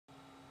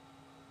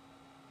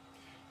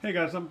Hey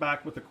guys, I'm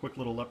back with a quick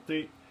little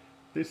update.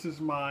 This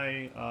is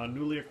my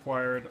newly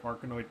acquired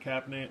Arkanoid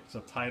cabinet. It's a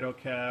Taito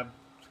cab,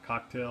 it's a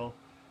cocktail.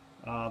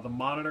 The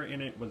monitor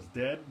in it was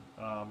dead.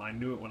 I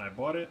knew it when I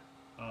bought it.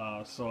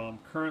 So I'm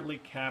currently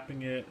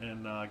capping it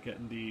and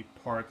getting the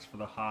parts for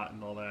the hot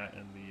and all that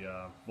and the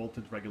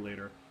voltage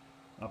regulator.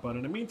 But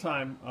in the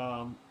meantime,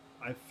 I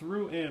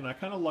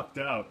kind of lucked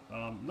out.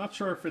 Not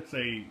sure if it's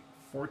a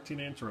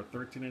 14-inch or a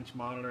 13-inch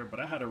monitor, but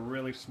I had a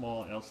really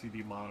small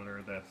LCD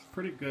monitor that's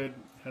pretty good,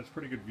 has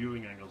pretty good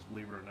viewing angles,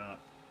 believe it or not,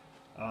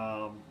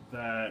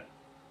 that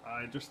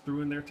I just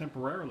threw in there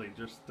temporarily,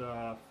 just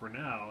for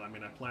now. I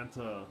mean, I plan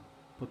to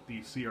put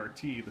the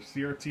CRT. The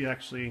CRT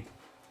actually,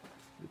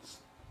 it's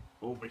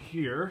over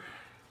here,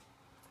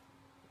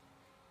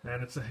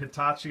 and it's a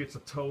Hitachi, it's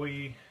a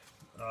Toei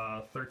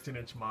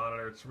 13-inch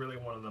monitor. It's really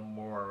one of the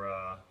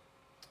more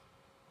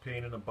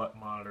pain in the butt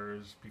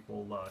monitors.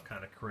 People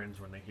kind of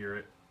cringe when they hear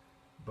it,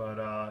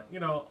 but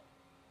you know,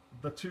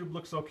 the tube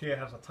looks okay. It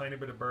has a tiny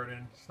bit of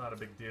burn-in. It's not a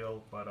big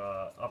deal, but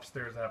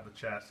upstairs I have the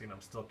chassis and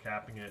I'm still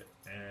capping it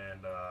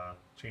and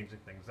changing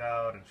things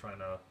out and trying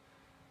to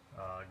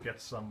get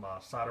some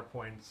solder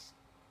points.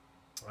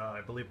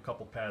 I believe a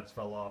couple pads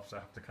fell off, so I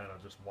have to kind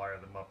of just wire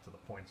them up to the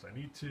points I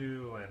need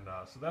to, and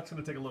so that's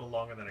going to take a little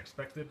longer than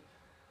expected.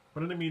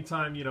 But in the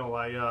meantime, you know,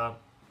 I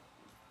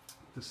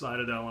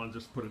decided I want to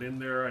just put it in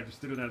there. I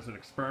just did it as an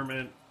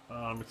experiment.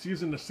 It's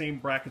using the same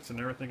brackets and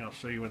everything. I'll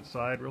show you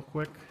inside real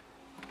quick.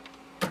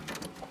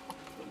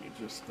 Let me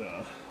just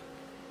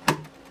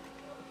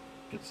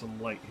get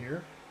some light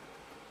here.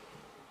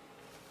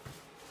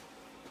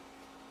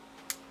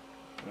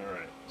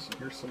 Alright, so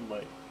here's some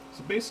light.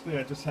 So basically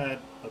I just had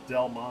a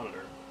Dell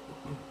monitor,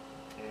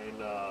 and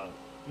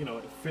you know,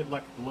 it fit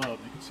like a glove.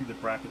 You can see the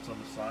brackets on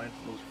the sides.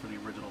 Those are for the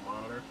original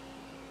monitor.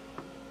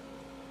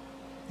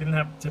 Didn't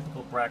have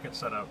typical brackets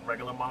that a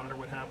regular monitor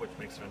would have, which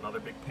makes it another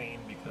big pain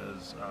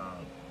because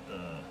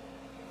the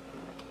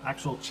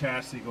actual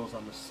chassis goes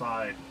on the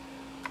side,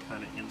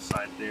 kind of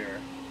inside there,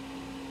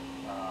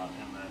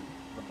 and then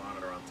the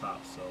monitor on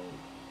top. So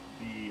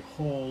the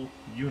whole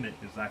unit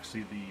is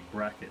actually the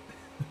bracket.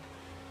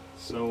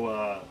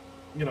 So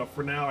you know,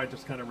 for now I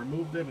just kind of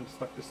removed it and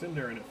stuck this in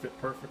there, and it fit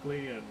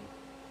perfectly. And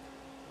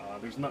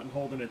there's nothing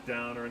holding it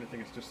down or anything.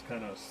 It's just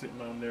kind of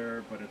sitting on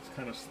there, but it's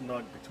kind of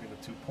snug between the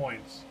 2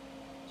 points.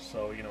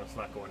 So, you know, it's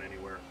not going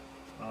anywhere.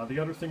 The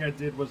other thing I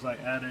did was I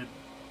added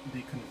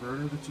the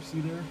converter that you see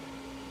there.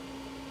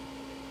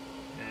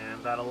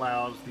 And that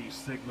allows the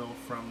signal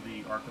from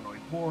the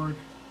Arkanoid board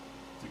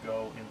to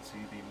go into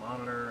the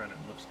monitor, and it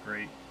looks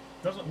great.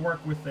 It doesn't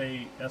work with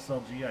a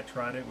SLG. I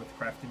tried it with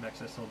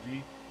CraftyMax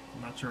SLG.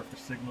 I'm not sure if the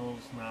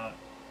signal's not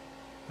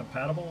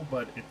compatible,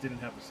 but it didn't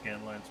have the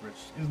scan lines, which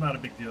is not a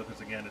big deal because,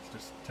 again, it's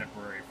just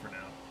temporary for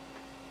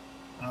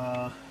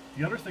now.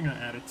 The other thing I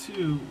added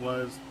too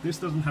was this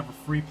doesn't have a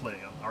free play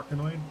on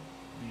Arkanoid,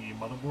 the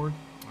motherboard,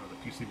 or the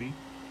PCB.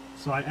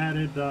 So I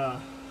added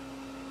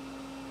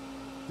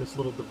this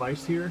little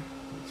device here.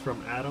 It's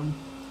from Adam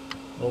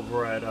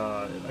over at,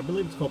 I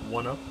believe it's called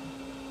 1UP.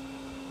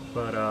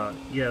 But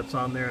yeah, it's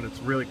on there and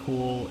it's really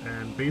cool.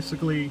 And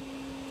basically,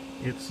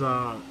 it's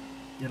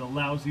it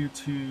allows you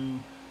to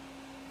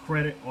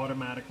credit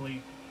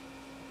automatically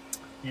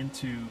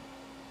into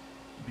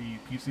the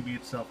PCB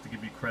itself to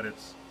give you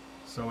credits.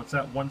 So it's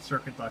at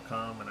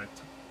onecircuit.com, and I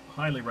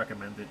highly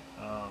recommend it.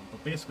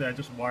 But basically, I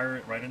just wire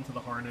it right into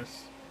the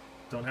harness.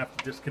 Don't have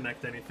to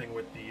disconnect anything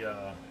with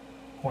the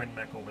coin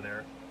mech over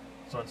there.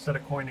 So instead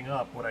of coining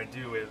up, what I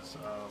do is,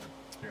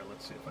 here,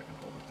 let's see if I can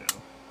hold it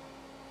down.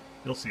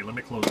 You'll see. Let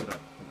me close it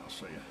up, and I'll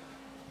show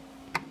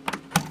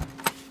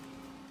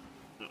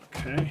you.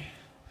 Okay.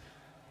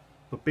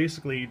 But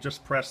basically, you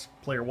just press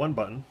player 1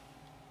 button.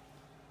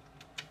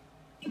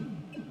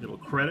 It'll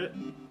credit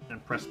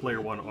and press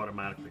player 1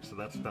 automatically. So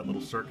that's what that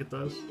little circuit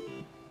does.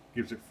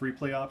 Gives it free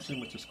play option,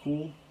 which is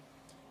cool.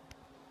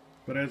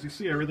 But as you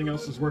see, everything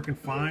else is working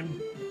fine.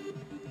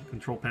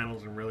 Control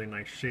panel's in really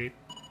nice shape.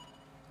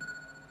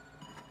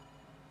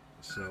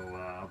 So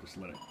I'll just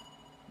let it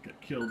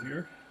get killed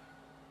here.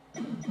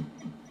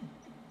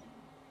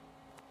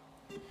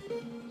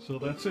 So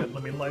that's it.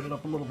 Let me light it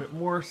up a little bit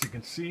more so you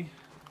can see.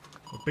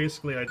 But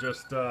basically, I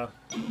just I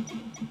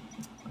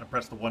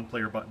press the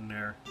 1-player button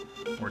there,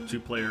 or 2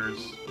 players.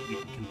 You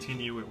can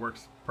continue. It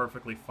works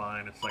perfectly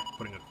fine. It's like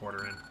putting a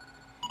quarter in.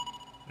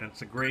 And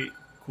it's a great,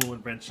 cool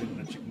invention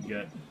that you can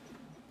get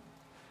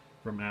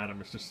from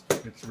Adam.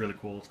 It's really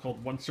cool. It's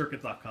called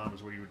onecircuit.com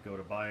is where you would go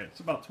to buy it.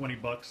 It's about 20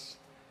 bucks.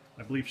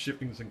 I believe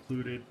shipping's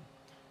included.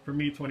 For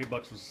me, 20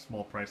 bucks was a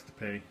small price to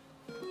pay.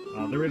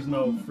 There is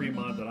no free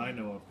mod that I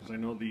know of, because I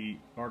know the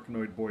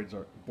Arkanoid boards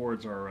are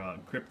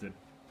encrypted.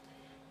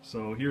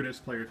 So here it is,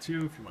 player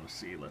 2, if you want to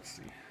see. Let's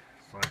see.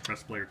 So I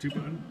press player 2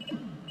 button,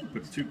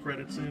 puts 2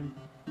 credits in,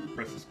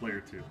 presses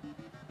player 2.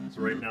 So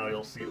right now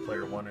you'll see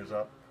player 1 is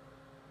up.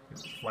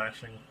 It's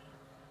flashing.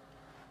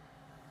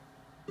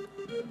 And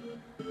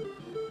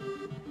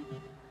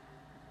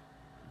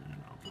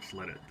I'll just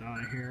let it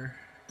die here.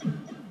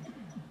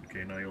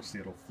 Okay, now you'll see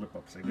it'll flip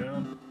upside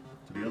down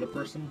to the other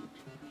person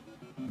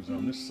who's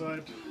on this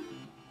side.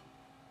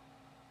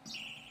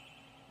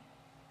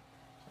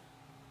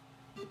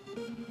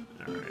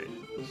 Alright,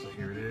 so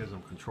here it is.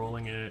 I'm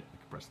controlling it. I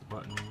can press the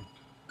button.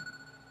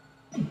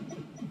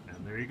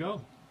 And there you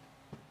go.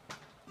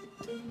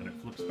 And it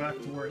flips back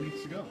to where it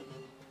needs to go.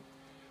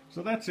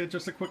 So that's it.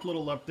 Just a quick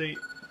little update.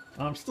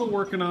 I'm still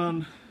working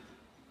on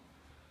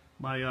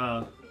my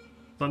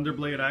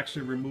Thunderblade. I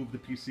actually removed the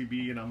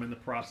PCB, and I'm in the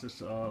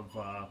process of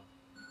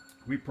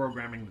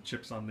reprogramming the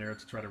chips on there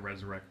to try to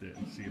resurrect it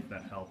and see if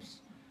that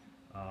helps.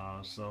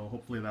 So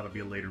hopefully that'll be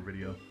a later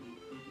video.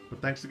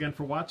 But thanks again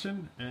for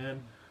watching,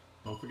 and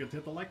don't forget to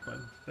hit the like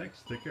button.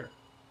 Thanks. Take care.